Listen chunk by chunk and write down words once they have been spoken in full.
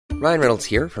Ryan Reynolds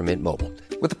here from Mint Mobile.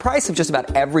 With the price of just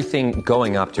about everything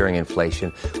going up during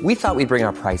inflation, we thought we'd bring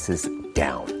our prices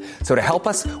down. So to help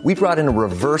us, we brought in a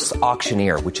reverse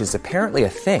auctioneer, which is apparently a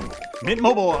thing. Mint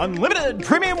Mobile Unlimited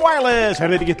Premium Wireless. How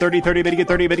to get 30, 30, bit to get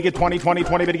 30, bit to get 20, 20,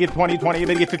 20, bit to get 20, 20,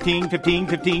 bit to get 15, 15,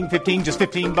 15, 15, just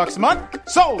 $15 a month?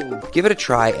 Sold! Give it a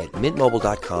try at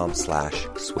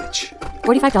mintmobile.com/switch.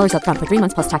 $45 up front for 3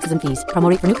 months plus taxes and fees. Promo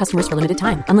rate for new customers for limited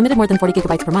time. Unlimited more than 40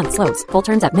 gigabytes per month. Slows full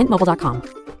terms at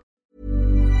mintmobile.com.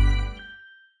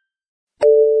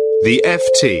 The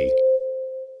FT.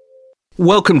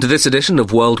 Welcome to this edition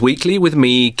of World Weekly with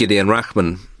me, Gideon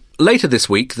Rachman. Later this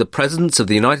week, the presidents of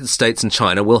the United States and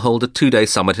China will hold a 2-day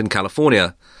summit in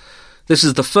California. This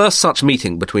is the first such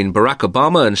meeting between Barack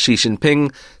Obama and Xi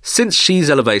Jinping since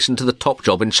Xi's elevation to the top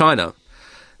job in China.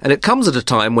 And it comes at a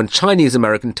time when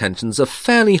Chinese-American tensions are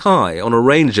fairly high on a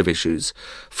range of issues,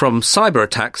 from cyber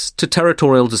attacks to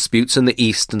territorial disputes in the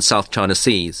East and South China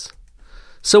Seas.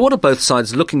 So what are both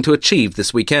sides looking to achieve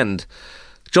this weekend?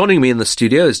 Joining me in the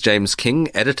studio is James King,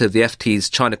 editor of the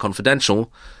FT's China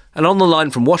Confidential, and on the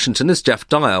line from Washington is Jeff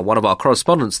Dyer, one of our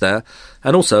correspondents there,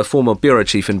 and also a former bureau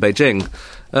chief in Beijing.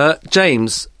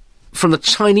 James, from the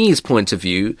Chinese point of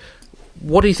view,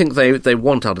 what do you think they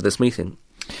want out of this meeting?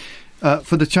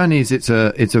 For the Chinese, it's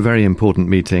a very important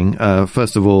meeting.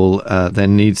 First of all, there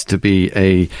needs to be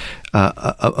a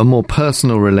more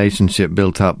personal relationship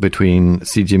built up between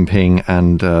Xi Jinping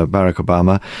and Barack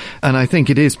Obama, and I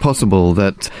think it is possible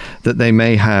that they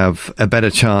may have a better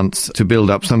chance to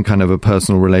build up some kind of a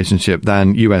personal relationship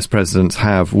than U.S. presidents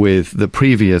have with the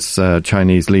previous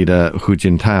Chinese leader Hu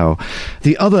Jintao.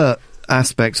 The other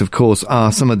aspects, of course,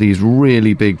 are some of these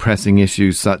really big pressing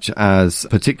issues, such as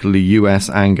particularly US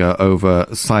anger over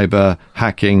cyber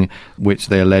hacking, which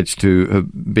they allege to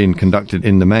have been conducted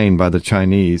in the main by the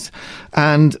Chinese,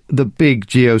 and the big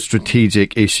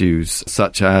geostrategic issues,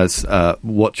 such as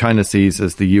what China sees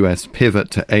as the US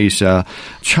pivot to Asia.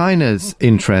 China's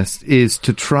interest is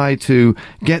to try to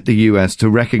get the US to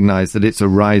recognize that it's a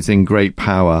rising great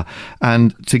power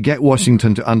and to get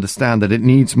Washington to understand that it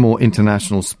needs more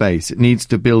international space. It needs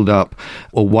to build up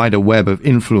a wider web of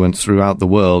influence throughout the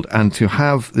world and to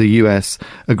have the US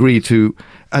agree to,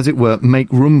 as it were,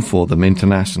 make room for them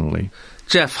internationally.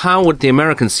 Jeff, how would the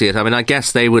Americans see it? I mean, I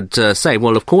guess they would say,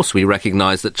 well, of course we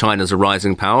recognise that China's a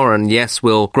rising power, and yes,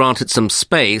 we'll grant it some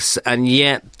space, and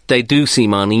yet they do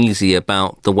seem uneasy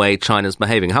about the way China's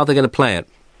behaving. How are they going to play it?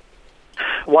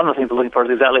 One of the things we're looking for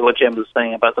is exactly what James was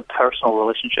saying about the personal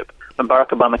relationship. When Barack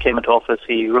Obama came into office,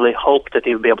 he really hoped that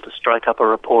he would be able to strike up a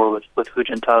rapport with Hu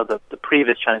Jintao, the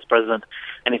previous Chinese president,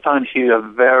 and he found Hu a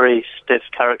very stiff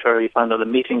character. He found that the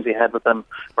meetings he had with him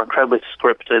were incredibly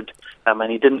scripted,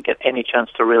 and he didn't get any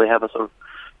chance to really have a sort of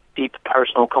deep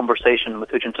personal conversation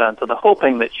with Hu Jintao. And so they're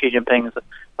hoping that Xi Jinping is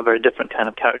a very different kind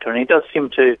of character, and he does seem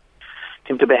to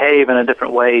behave in a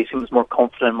different way. He seems more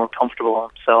confident, more comfortable in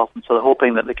himself, and so they're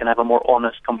hoping that they can have a more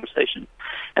honest conversation.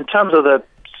 In terms of the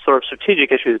sort of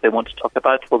strategic issues they want to talk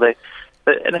about, well, they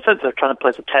in a sense, they're trying to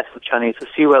place a test with the Chinese to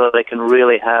see whether they can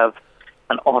really have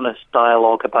an honest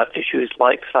dialogue about issues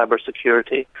like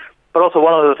cybersecurity. But also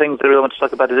one of the things they really want to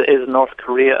talk about is North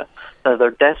Korea.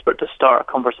 They're desperate to start a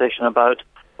conversation about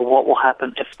what will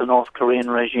happen if the North Korean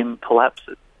regime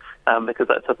collapses, because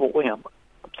that's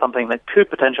something that could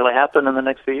potentially happen in the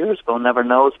next few years, but one never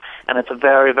knows. And it's a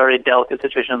very, very delicate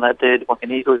situation that did. One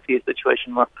can easily see a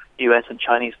situation where U.S. and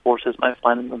Chinese forces might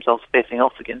find themselves facing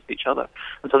off against each other.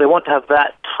 And so they want to have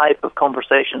that type of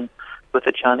conversation with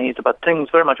the Chinese about things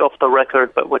very much off the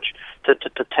record, but which to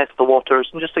test the waters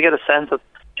and just to get a sense of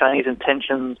Chinese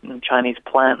intentions and Chinese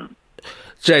plans.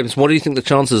 James, what do you think the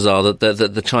chances are that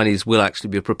the Chinese will actually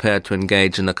be prepared to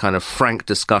engage in a kind of frank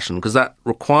discussion? Because that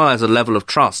requires a level of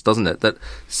trust, doesn't it, that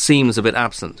seems a bit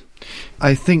absent?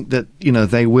 I think that,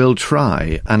 they will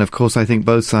try. And of course, I think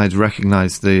both sides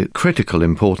recognize the critical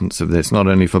importance of this, not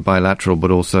only for bilateral, but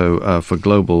also for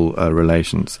global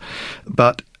relations.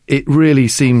 But it really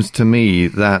seems to me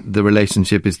that the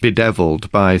relationship is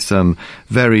bedeviled by some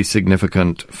very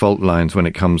significant fault lines when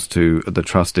it comes to the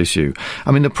trust issue.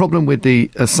 I mean, the problem with the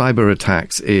cyber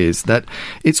attacks is that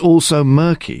it's also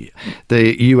murky.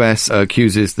 The US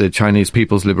accuses the Chinese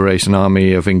People's Liberation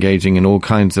Army of engaging in all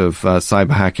kinds of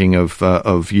cyber hacking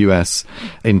of US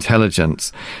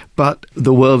intelligence. But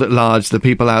the world at large, the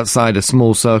people outside a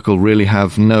small circle, really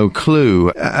have no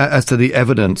clue as to the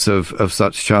evidence of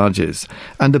such charges.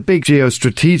 And the big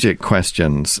geostrategic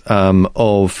questions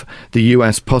of the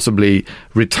US possibly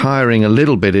retiring a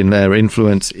little bit in their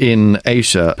influence in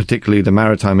Asia, particularly the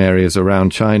maritime areas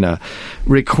around China,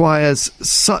 requires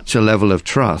such a level of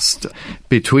trust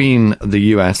between the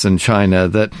US and China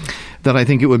that that I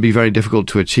think it would be very difficult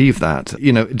to achieve that.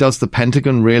 Does the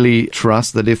Pentagon really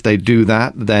trust that if they do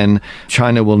that, then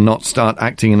China will not start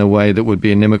acting in a way that would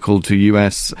be inimical to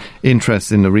U.S.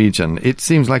 interests in the region? It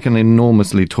seems like an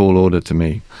enormously tall order to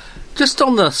me. Just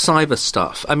on the cyber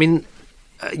stuff, I mean,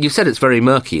 you said it's very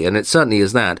murky, and it certainly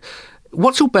is that.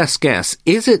 What's your best guess?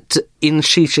 Is it in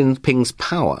Xi Jinping's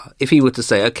power? If he were to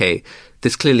say, OK,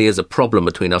 this clearly is a problem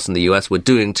between us and the US, we're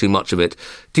doing too much of it,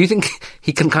 do you think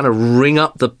he can kind of ring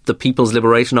up the People's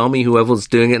Liberation Army, whoever's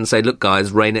doing it, and say, look,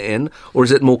 guys, rein it in? Or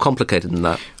is it more complicated than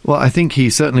that? Well, I think he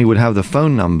certainly would have the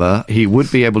phone number. He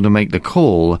would be able to make the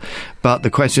call. But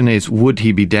the question is, would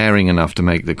he be daring enough to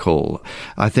make the call?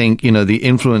 I think, the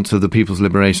influence of the People's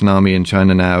Liberation Army in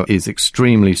China now is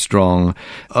extremely strong.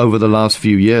 Over the last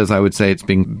few years, I would say it's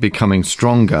been becoming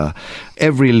stronger.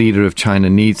 Every leader of China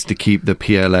needs to keep the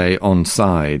PLA on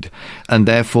side. And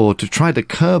therefore, to try to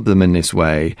curb them in this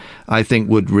way, I think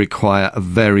would require a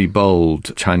very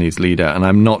bold Chinese leader. And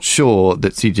I'm not sure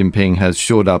that Xi Jinping has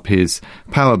shored up his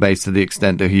power base to the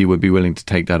extent that he would be willing to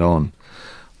take that on.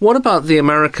 What about the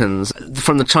Americans?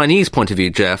 From the Chinese point of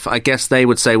view, Jeff, I guess they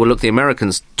would say, well, look, the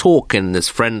Americans talk in this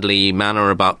friendly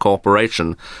manner about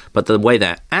cooperation, but the way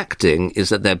they're acting is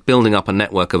that they're building up a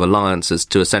network of alliances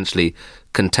to essentially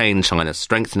contain China,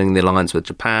 strengthening the alliance with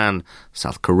Japan,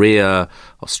 South Korea,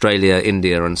 Australia,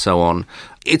 India, and so on.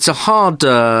 It's a hard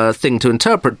thing to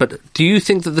interpret, but do you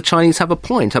think that the Chinese have a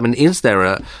point? I mean, is there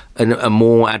a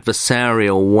more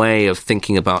adversarial way of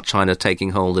thinking about China taking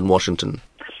hold in Washington?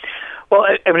 Well,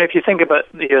 I mean, if you think about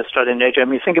the U.S. strategy in Asia, I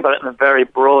mean, you think about it in very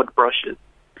broad brushes.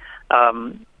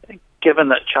 Given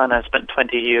that China has spent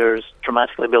 20 years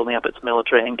dramatically building up its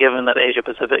military, and given that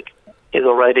Asia-Pacific is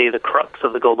already the crux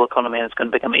of the global economy and it's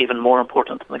going to become even more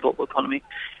important in the global economy,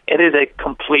 it is a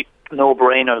complete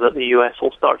no-brainer that the U.S.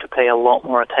 will start to pay a lot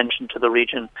more attention to the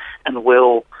region and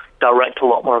will direct a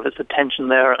lot more of its attention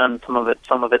there and some of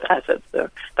its assets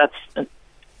there. That's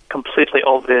completely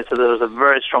obvious that there's a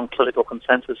very strong political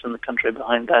consensus in the country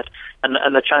behind that,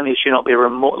 and the Chinese should not be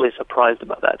remotely surprised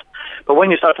about that. But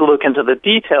when you start to look into the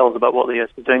details about what the U.S.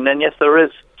 is doing, then yes, there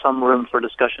is some room for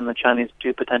discussion. The Chinese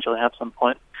do potentially have some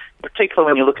point,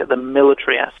 particularly when you look at the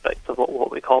military aspects of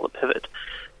what we call the pivot.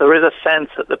 There is a sense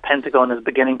that the Pentagon is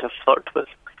beginning to flirt with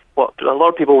what a lot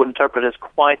of people would interpret as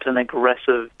quite an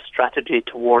aggressive strategy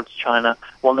towards China,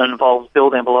 one that involves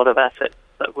building up a lot of assets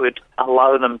that would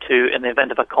allow them to, in the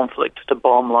event of a conflict, to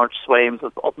bomb large swathes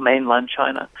of mainland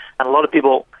China. And a lot of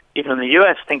people, even in the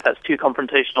U.S., think that's too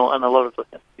confrontational, and a lot of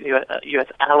the U.S.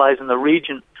 allies in the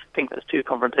region think that's too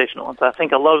confrontational. And so I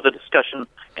think a lot of the discussion in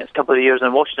the next couple of years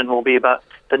in Washington will be about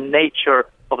the nature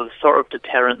of the sort of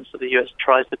deterrence that the U.S.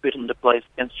 tries to put into place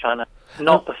against China.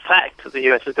 Not the fact that the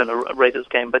U.S. is going to raise its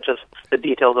game, but just the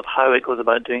details of how it goes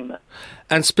about doing that.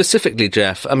 And specifically,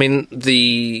 Jeff, I mean,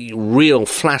 the real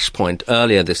flashpoint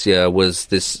earlier this year was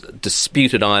this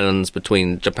disputed islands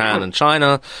between Japan and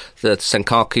China, the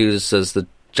Senkakus, as the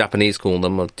Japanese call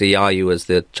them, or Diaoyu as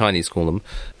the Chinese call them,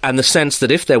 and the sense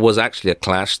that if there was actually a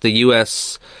clash, the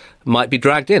U.S. might be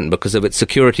dragged in because of its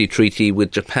security treaty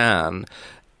with Japan.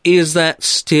 Is that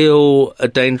still a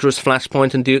dangerous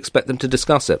flashpoint, and do you expect them to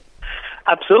discuss it?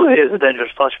 Absolutely, it is a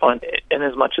dangerous flashpoint, in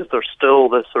as much as there's still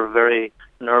this sort of very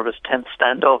nervous, tense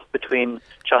standoff between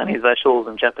Chinese vessels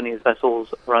and Japanese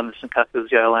vessels around the Senkaku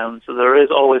Diaoyu Islands. So there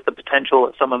is always the potential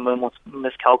that someone will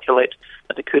miscalculate,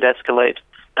 that it could escalate,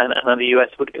 and then the U.S.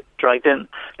 would get dragged in.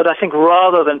 But I think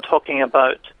rather than talking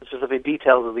about the specific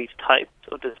details of these types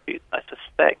of disputes, I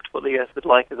suspect what the U.S. would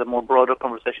like is a more broader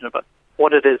conversation about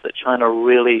what it is that China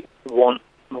really wants.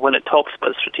 When it talks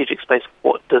about strategic space,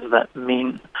 what does that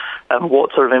mean?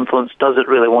 What sort of influence does it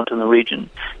really want in the region?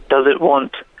 Does it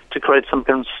want to create some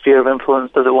kind of sphere of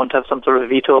influence? Does it want to have some sort of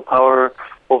veto power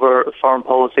over foreign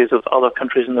policies of other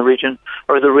countries in the region?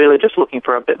 Or is it really just looking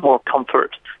for a bit more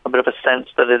comfort, a bit of a sense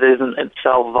that it isn't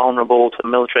itself vulnerable to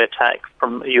military attack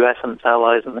from the U.S. and its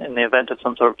allies in the event of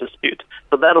some sort of dispute?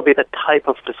 So that'll be the type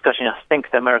of discussion I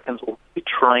think the Americans will be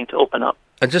trying to open up.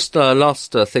 And just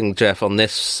last thing, Jeff, on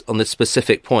this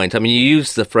specific point. I mean, you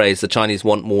used the phrase the Chinese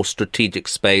want more strategic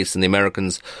space and the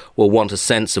Americans will want a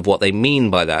sense of what they mean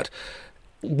by that.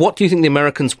 What do you think the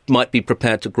Americans might be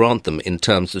prepared to grant them in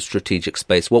terms of strategic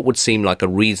space? What would seem like a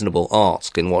reasonable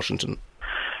ask in Washington?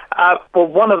 Well,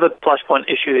 one of the flashpoint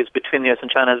issues between the U.S.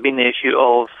 and China has been the issue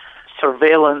of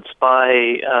surveillance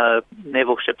by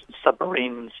naval ships and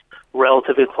submarines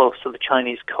relatively close to the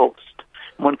Chinese coast.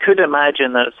 One could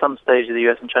imagine that at some stage the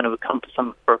U.S. and China would come to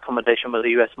some accommodation where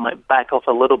the U.S. might back off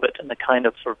a little bit in the kind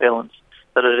of surveillance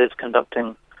that it is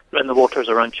conducting in the waters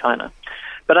around China.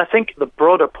 But I think the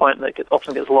broader point that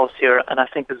often gets lost here, and I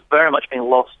think is very much being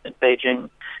lost in Beijing,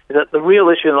 is that the real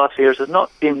issue in the last few years has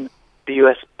not been the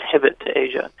US pivot to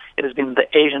Asia. It has been the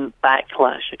Asian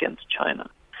backlash against China.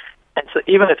 And so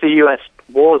even if the US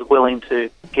was willing to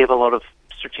give a lot of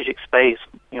strategic space,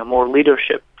 more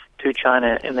leadership to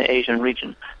China in the Asian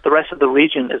region, the rest of the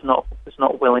region is not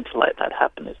willing to let that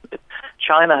happen.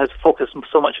 China has focused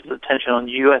so much of its attention on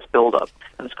US build-up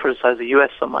and has criticized the US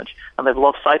so much, and they've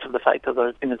lost sight of the fact that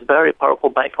there's been this very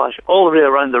powerful backlash all the way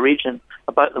around the region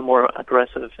about the more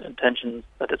aggressive intentions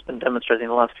that it's been demonstrating in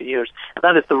the last few years. And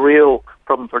that is the real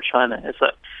problem for China, is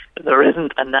that there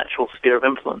isn't a natural sphere of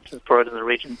influence for it in the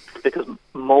region because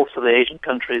most of the Asian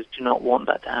countries do not want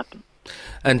that to happen.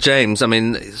 And James,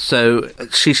 so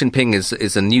Xi Jinping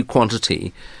is a new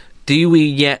quantity. Do we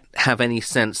yet have any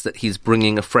sense that he's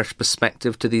bringing a fresh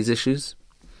perspective to these issues?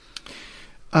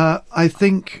 I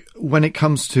think when it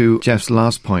comes to Jeff's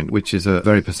last point, which is a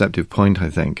very perceptive point,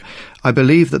 I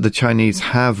believe that the Chinese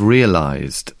have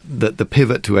realized that the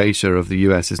pivot to Asia of the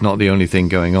US is not the only thing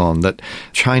going on, that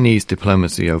Chinese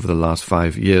diplomacy over the last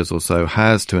 5 years or so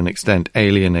has, to an extent,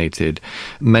 alienated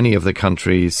many of the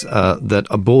countries that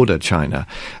border China.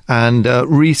 And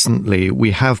recently,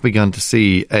 we have begun to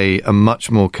see a much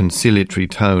more conciliatory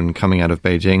tone coming out of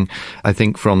Beijing. I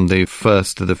think from the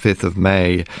 1st to the 5th of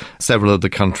May, several of the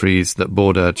countries that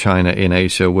border China in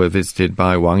Asia were visited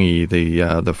by Wang Yi,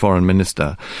 the foreign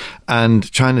minister.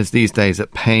 And China's these days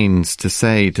at pains to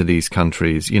say to these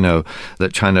countries, that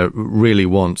China really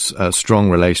wants strong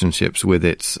relationships with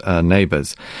its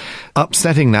neighbors.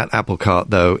 Upsetting that apple cart,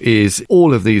 though, is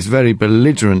all of these very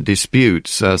belligerent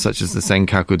disputes, such as the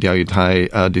Senkaku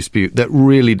Diaoyutai dispute, that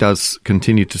really does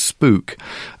continue to spook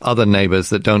other neighbors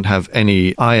that don't have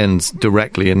any irons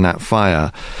directly in that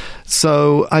fire.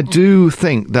 So I do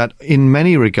think that in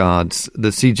many regards, the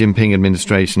Xi Jinping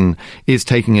administration is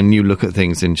taking a new look at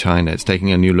things in China. It's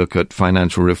taking a new look at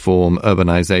financial reform,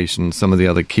 urbanization, some of the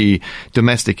other key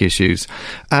domestic issues.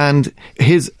 And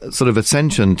his sort of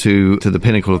ascension to the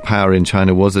pinnacle of power in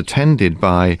China was attended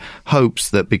by hopes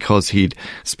that because he'd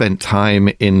spent time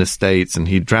in the States and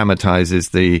he dramatizes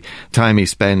the time he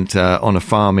spent on a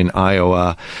farm in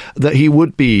Iowa, that he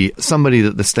would be somebody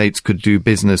that the States could do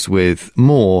business with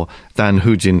more than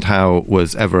Hu Jintao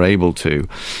was ever able to.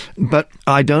 But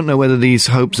I don't know whether these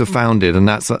hopes are founded, and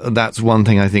that's one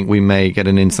thing I think we may get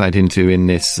an insight into in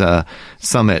this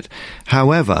summit.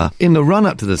 However, in the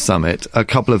run-up to the summit, a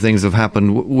couple of things have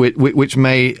happened which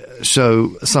may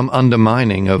show some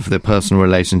undermining of the personal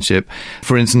relationship.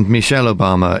 For instance, Michelle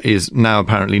Obama is now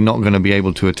apparently not going to be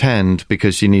able to attend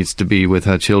because she needs to be with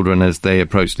her children as they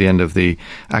approach the end of the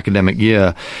academic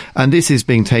year. And this is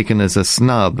being taken as a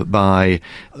snub by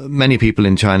many people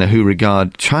in China who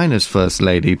regard China's First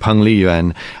Lady, Peng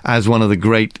Liyuan, as one of the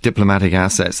great diplomatic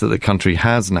assets that the country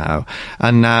has now.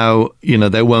 And now,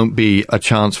 there won't be a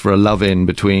chance for a love-in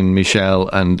between Michelle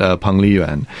and Peng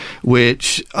Liyuan,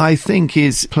 which I think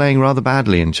is playing rather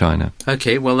badly in China.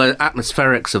 Okay, well, the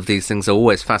atmospherics of these things are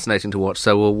always fascinating to watch,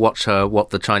 so we'll watch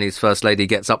what the Chinese First Lady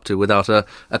gets up to without a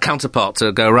counterpart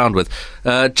to go around with.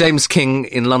 James King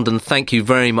in London, thank you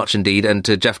very much indeed, and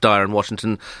to Jeff Dyer in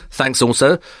Washington, thanks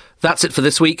also. That's it for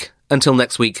this week. Until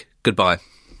next week, goodbye.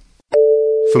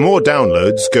 For more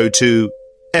downloads, go to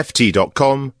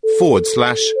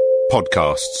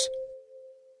ft.com/podcasts.